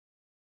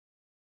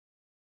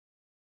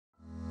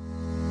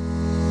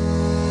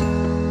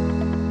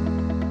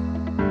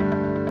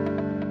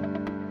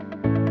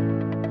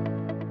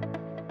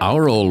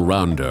Our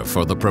all-rounder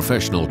for the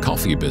professional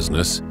coffee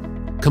business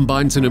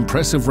combines an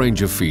impressive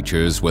range of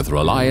features with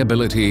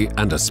reliability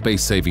and a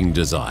space-saving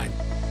design.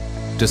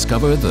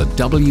 Discover the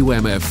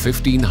WMF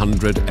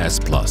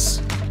 1500S Plus.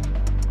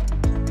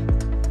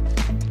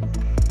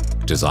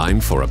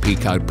 Designed for a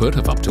peak output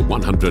of up to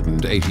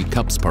 180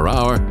 cups per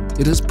hour,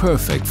 it is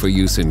perfect for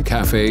use in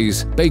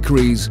cafes,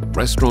 bakeries,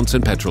 restaurants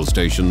and petrol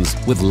stations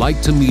with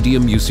light to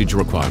medium usage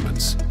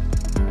requirements.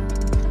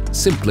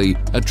 Simply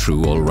a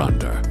true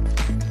all-rounder.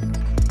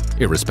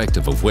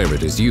 Irrespective of where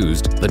it is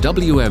used, the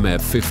WMF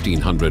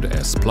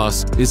 1500S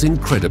Plus is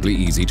incredibly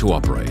easy to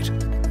operate.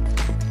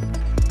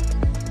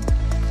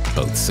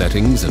 Both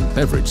settings and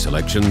beverage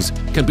selections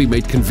can be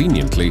made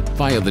conveniently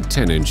via the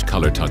 10-inch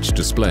color touch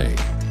display.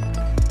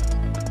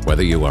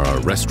 Whether you are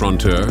a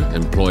restaurateur,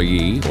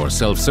 employee or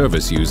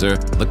self-service user,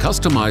 the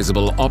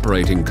customizable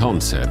operating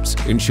concepts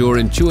ensure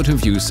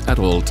intuitive use at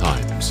all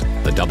times.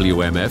 The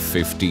WMF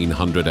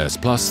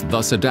 1500S Plus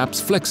thus adapts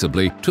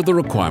flexibly to the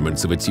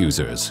requirements of its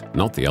users,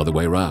 not the other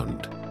way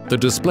around. The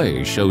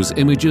display shows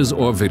images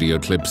or video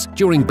clips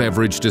during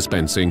beverage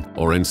dispensing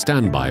or in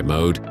standby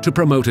mode to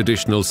promote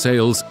additional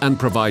sales and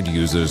provide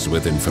users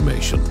with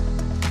information.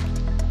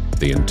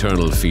 The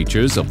internal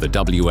features of the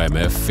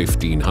WMF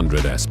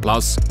 1500S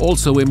Plus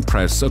also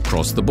impress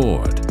across the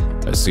board.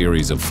 A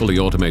series of fully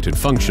automated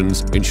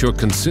functions ensure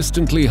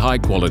consistently high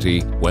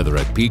quality, whether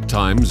at peak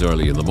times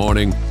early in the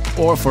morning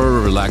or for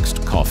a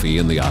relaxed coffee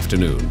in the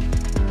afternoon.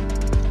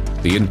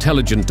 The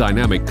intelligent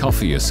dynamic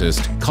coffee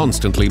assist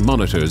constantly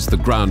monitors the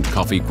ground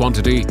coffee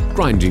quantity,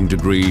 grinding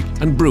degree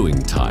and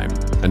brewing time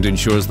and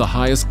ensures the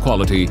highest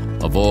quality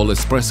of all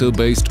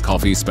espresso-based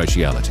coffee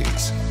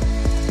specialities.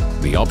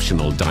 The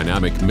optional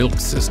dynamic milk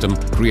system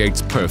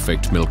creates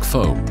perfect milk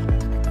foam.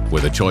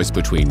 With a choice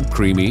between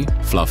creamy,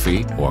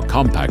 fluffy or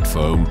compact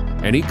foam,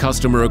 any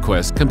customer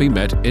request can be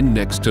met in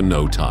next to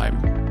no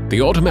time.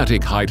 The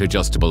automatic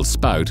height-adjustable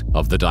spout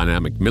of the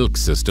dynamic milk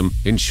system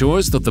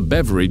ensures that the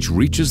beverage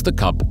reaches the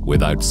cup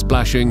without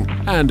splashing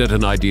and at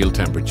an ideal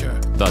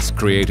temperature, thus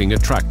creating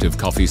attractive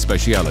coffee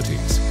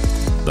specialities.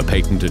 The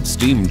patented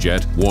steam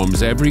jet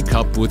warms every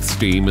cup with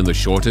steam in the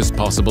shortest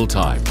possible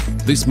time.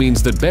 This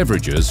means that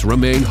beverages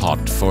remain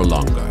hot for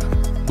longer.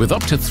 With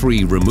up to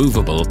 3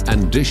 removable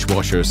and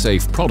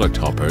dishwasher-safe product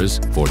hoppers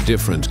for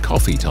different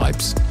coffee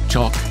types,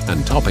 chalk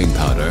and topping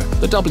powder,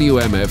 the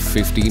WMF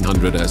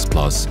 1500S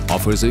Plus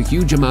offers a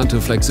huge amount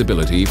of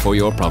flexibility for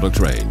your product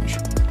range.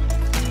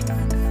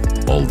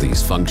 All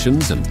these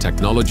functions and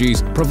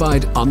technologies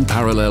provide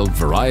unparalleled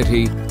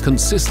variety,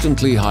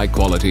 consistently high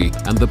quality,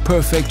 and the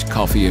perfect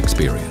coffee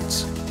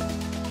experience.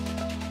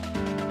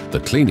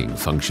 The cleaning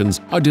functions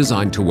are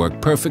designed to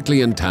work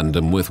perfectly in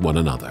tandem with one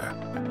another.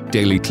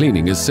 Daily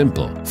cleaning is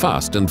simple,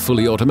 fast, and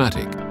fully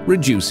automatic,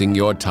 reducing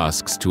your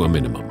tasks to a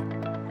minimum.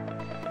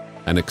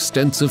 An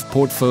extensive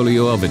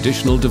portfolio of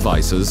additional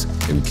devices,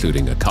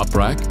 including a cup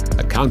rack,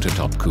 a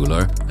countertop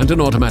cooler, and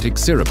an automatic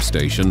syrup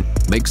station,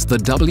 makes the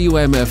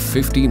WMF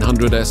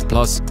 1500S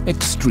Plus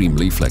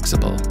extremely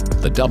flexible.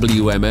 The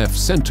WMF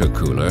Center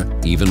Cooler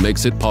even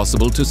makes it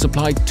possible to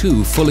supply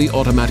 2 fully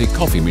automatic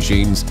coffee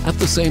machines at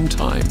the same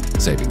time,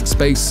 saving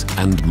space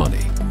and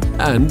money.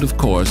 And, of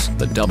course,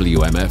 the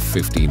WMF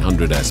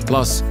 1500S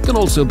Plus can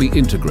also be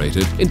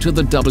integrated into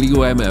the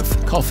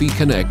WMF Coffee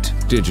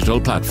Connect digital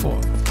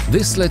platform.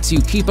 This lets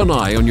you keep an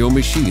eye on your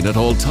machine at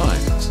all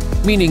times,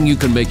 meaning you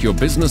can make your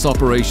business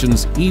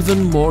operations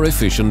even more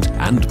efficient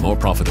and more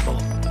profitable.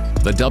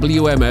 The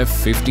WMF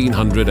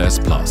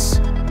 1500S Plus.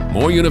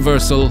 More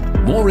universal,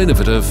 more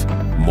innovative,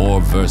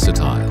 more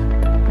versatile.